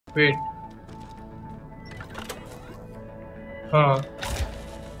Wait. Huh.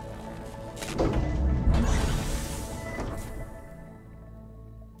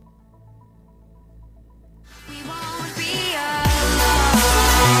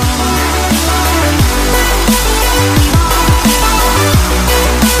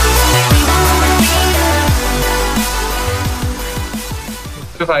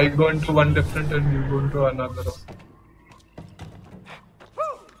 If I go into one different and you go into another.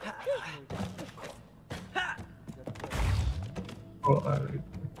 Oh,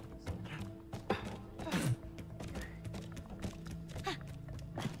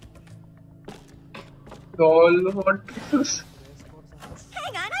 all what is this?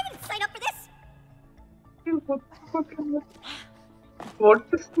 Hang on, I didn't sign up for this. What the fuck is this? What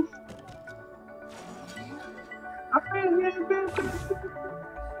is this?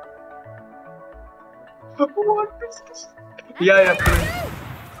 What is this? Yeah,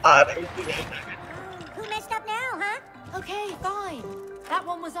 Alright. Who messed up now, huh? Okay, fine. That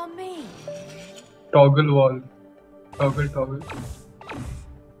one was on me. Toggle wall. Toggle.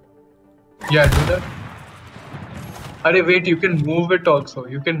 Yeah, do that. Arey, wait, you can move it also.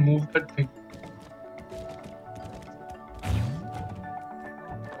 You can move that thing.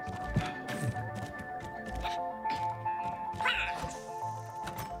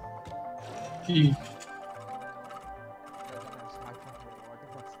 Key.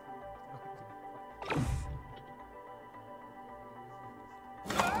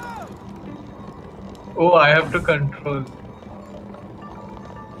 Oh, I have to control.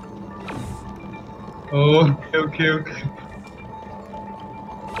 Oh, okay.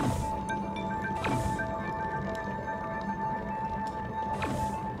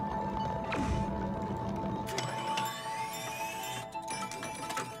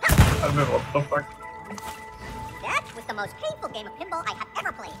 What the fuck? That was the most painful game of pinball I have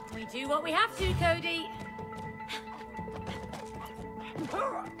ever played. We do what we have to, Cody.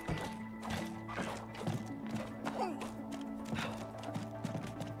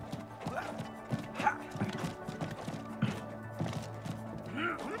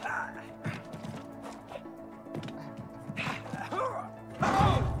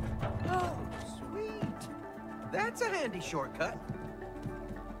 Oh, sweet. That's a handy shortcut.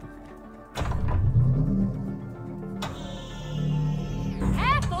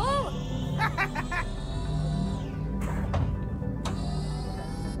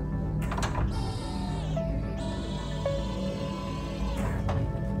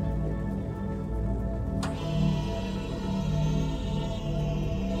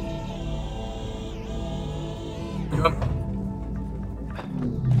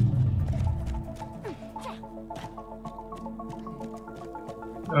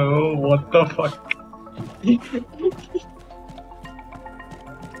 Oh, what the fuck?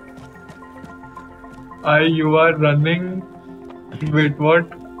 You are running. Wait, what?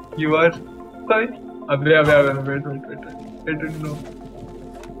 You are. Sorry? Wait. I didn't know.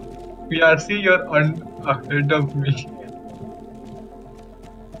 Yeah, see, you're ahead of me.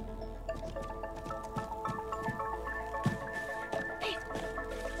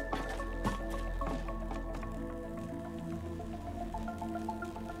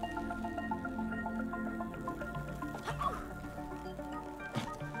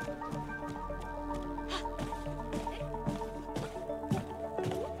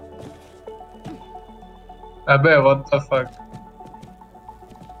 Abey, what the fuck?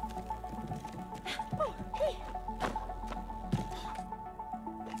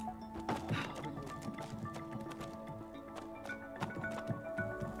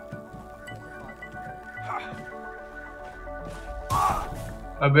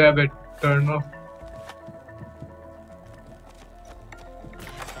 Abey, turn off.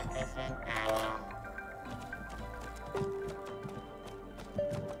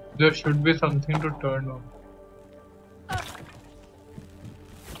 There should be something to turn off.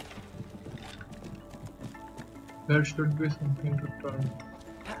 There should be something to turn.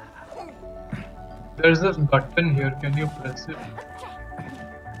 There's this button here, can you press it?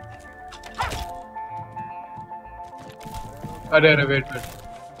 Arey, wait.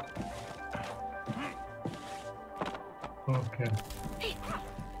 Okay.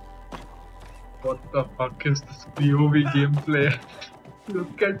 What the fuck is this POV gameplay?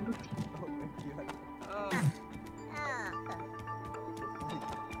 Look at this.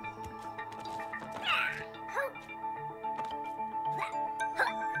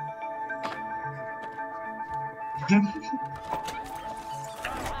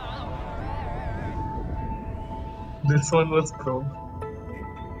 This one was pro.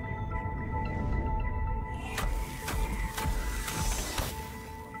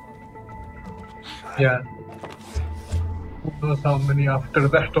 Yeah. Who knows how many after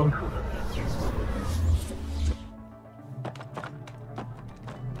that also.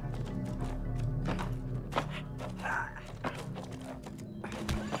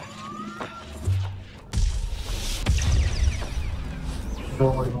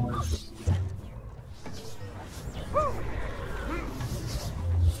 No noise.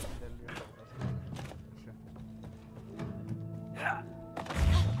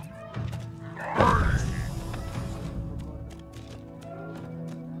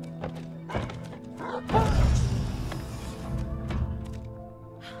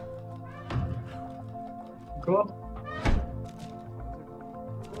 Go.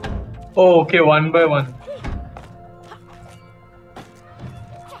 Oh, okay, one by one.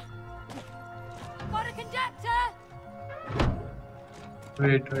 Got a conductor!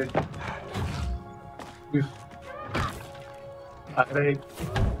 Wait. Alright.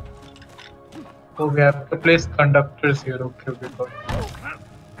 Oh, we have to place conductors here. Okay, got it.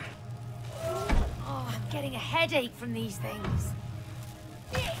 Oh, I'm getting a headache from these things.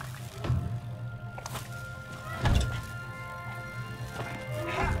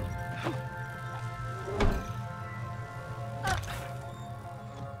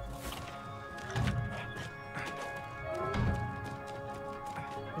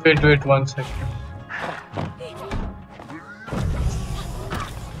 Wait 1 second.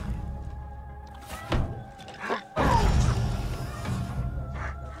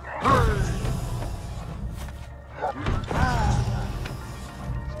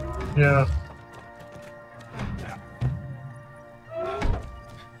 Yeah.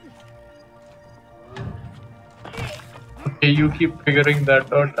 Okay, you keep figuring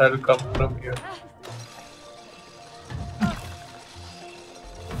that out. I'll come from here.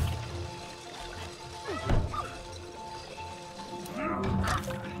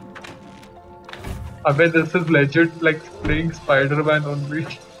 Abey, this is legit like playing Spider-Man only.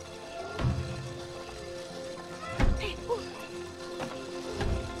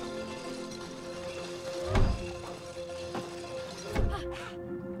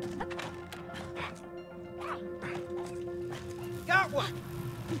 Got one.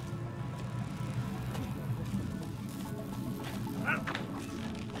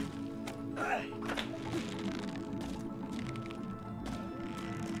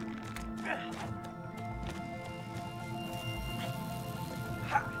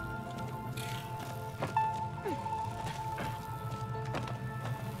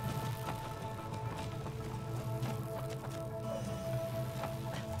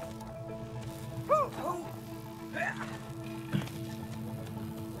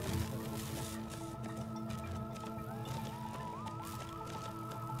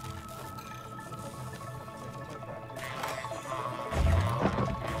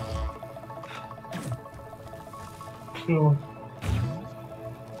 So,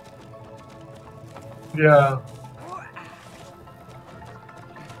 yeah.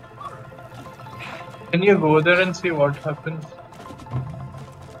 Can you go there and see what happens?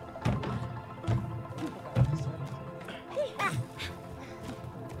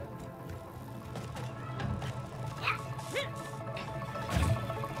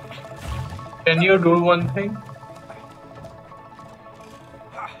 Can you do one thing?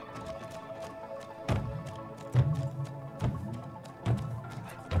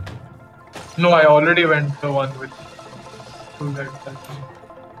 No, I already went the one with two legs. I think.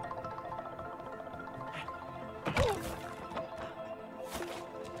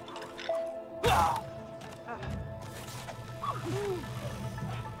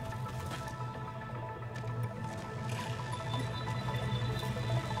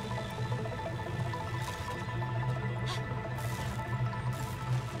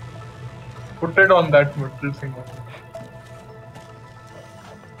 Put it on that metal thing.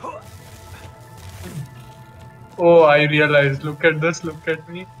 Oh, I realized. Look at this. Look at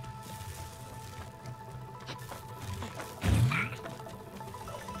me.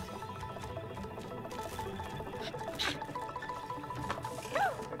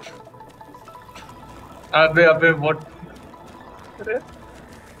 Abey, what?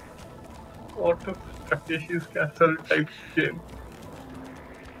 What a Takeshi's Castle type game.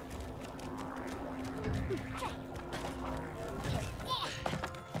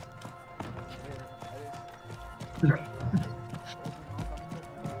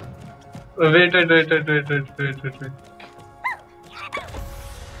 Wait.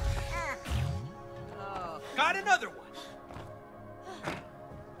 Got another one.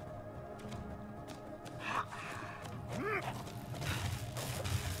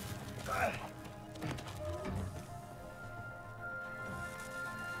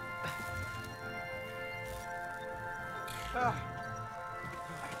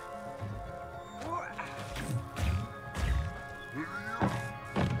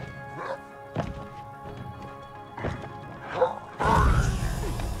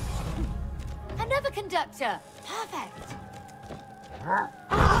 Another conductor. Perfect.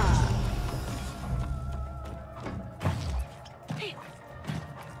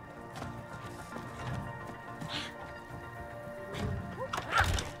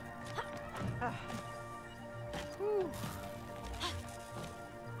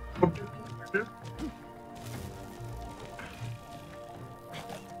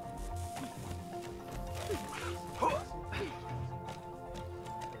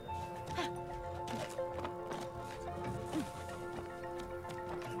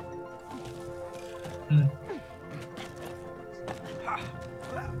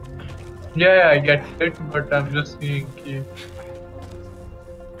 Yeah, I get it, but I'm just saying.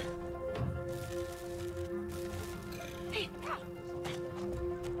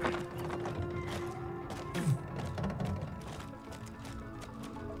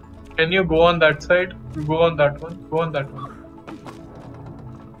 Can you go on that side? Go on that one. Go on that one.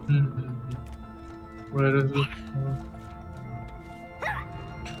 Where is it?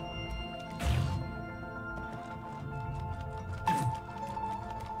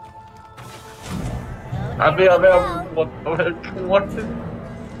 Abhi, what the heck? What is it?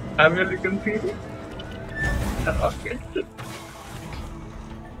 Have you confused? Okay.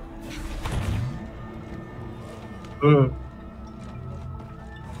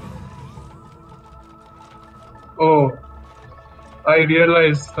 Oh, I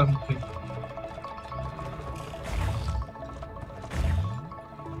realized something.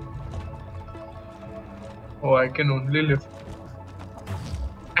 Oh, I can only lift.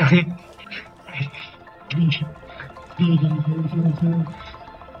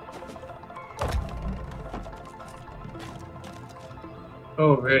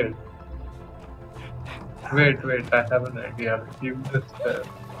 Oh, wait. Wait, I have an idea. I'll keep this there.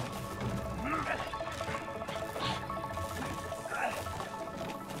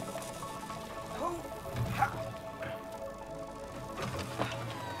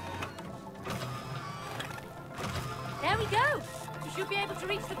 There we go. You should be able to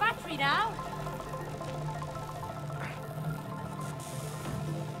reach the battery now.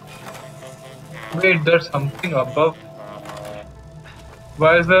 Wait, there's something above.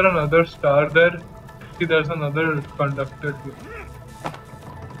 Why is there another star there? See, there's another conductor here.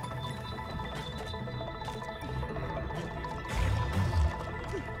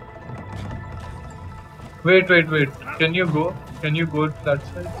 Wait. Can you go? Can you go to that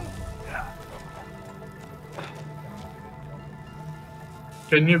side?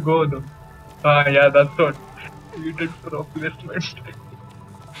 Can you go though? Ah, yeah, that's what you did for replacement.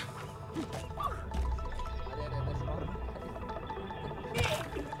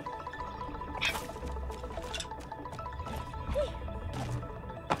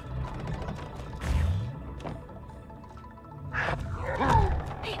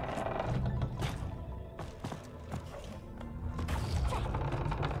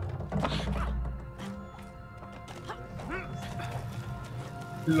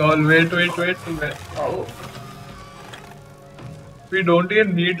 Lol, wait. Oh. We don't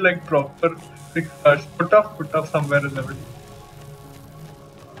even need like proper 6 stars. Put off somewhere in the middle.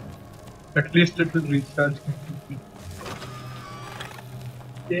 At least it will recharge completely.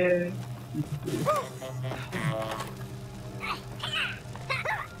 Yeah.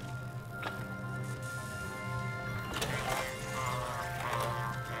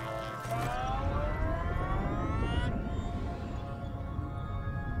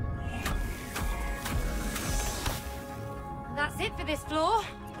 That's it for this floor.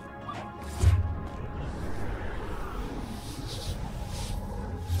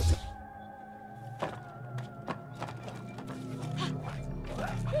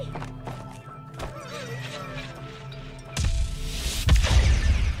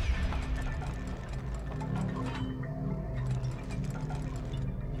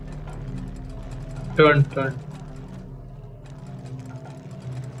 Turn.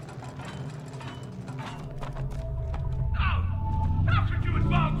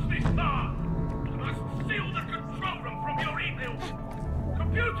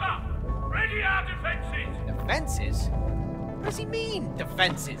 Defenses? What does he mean,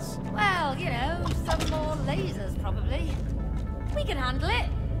 defenses? Well, you know, some more lasers probably. We can handle it.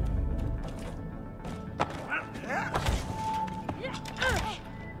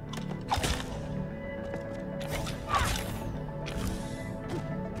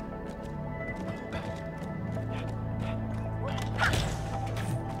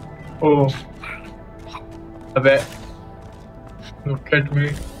 Oh. A bit. Look at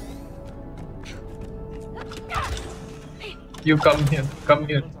me. You come here. Come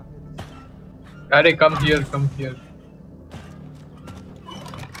here. Arey, come here. Come here.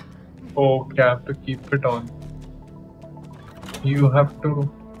 Okay, I have to keep it on. You have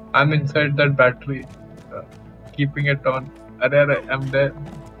to. I'm inside that battery. Keeping it on. Arey, I'm there.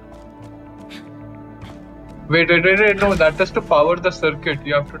 Wait, no, that is to power the circuit.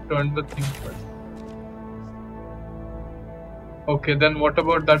 You have to turn the thing first. Okay, then what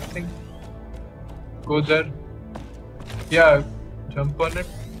about that thing? Go there. Yeah, jump on it.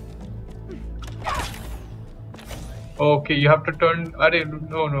 Okay, you have to turn.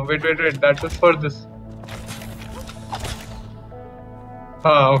 No, wait, that is for this.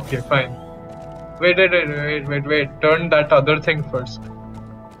 Okay, fine. Wait. Turn that other thing first.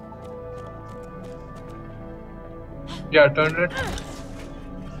 Yeah, turn it.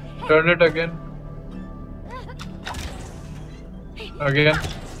 Turn it again. Again.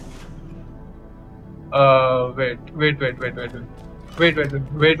 Wait.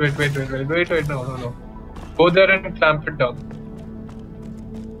 No. Go there and clamp it down.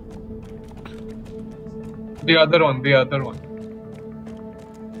 The other one.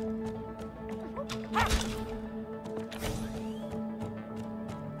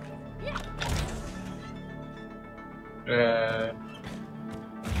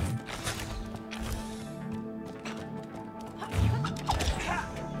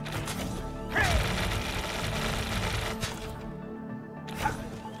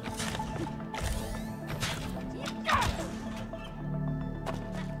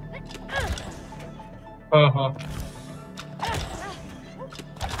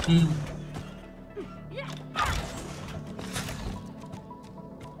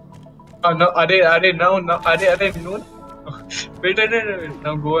 No, no. Wait.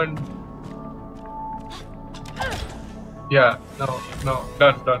 Now go and. Yeah, no,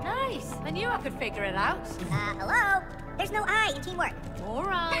 done. Nice. I knew I could figure it out. Hello? There's no I in teamwork. All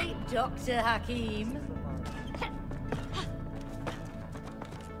right, Dr. Hakim.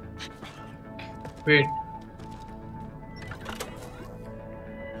 Wait.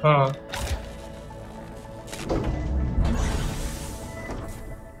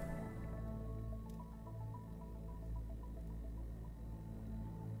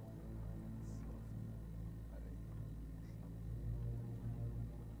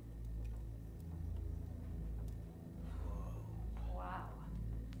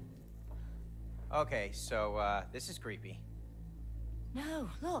 Okay, so, this is creepy. No,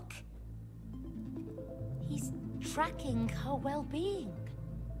 look. He's tracking her well-being.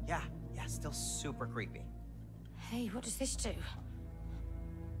 Yeah, still super creepy. Hey, what does this do?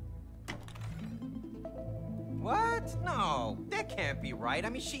 What? No, that can't be right. I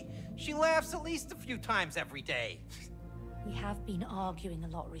mean, she laughs at least a few times every day. We have been arguing a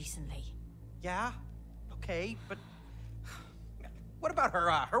lot recently. Yeah, okay, but what about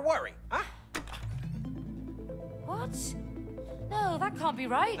her worry, huh? What? No, that can't be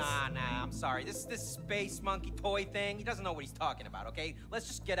right. Nah, I'm sorry. This space monkey toy thing, he doesn't know what he's talking about, okay? Let's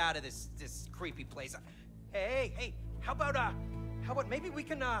just get out of this creepy place. Hey, how about maybe we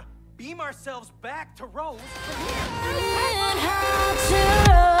can beam ourselves back to Rose from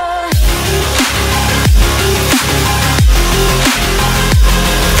here?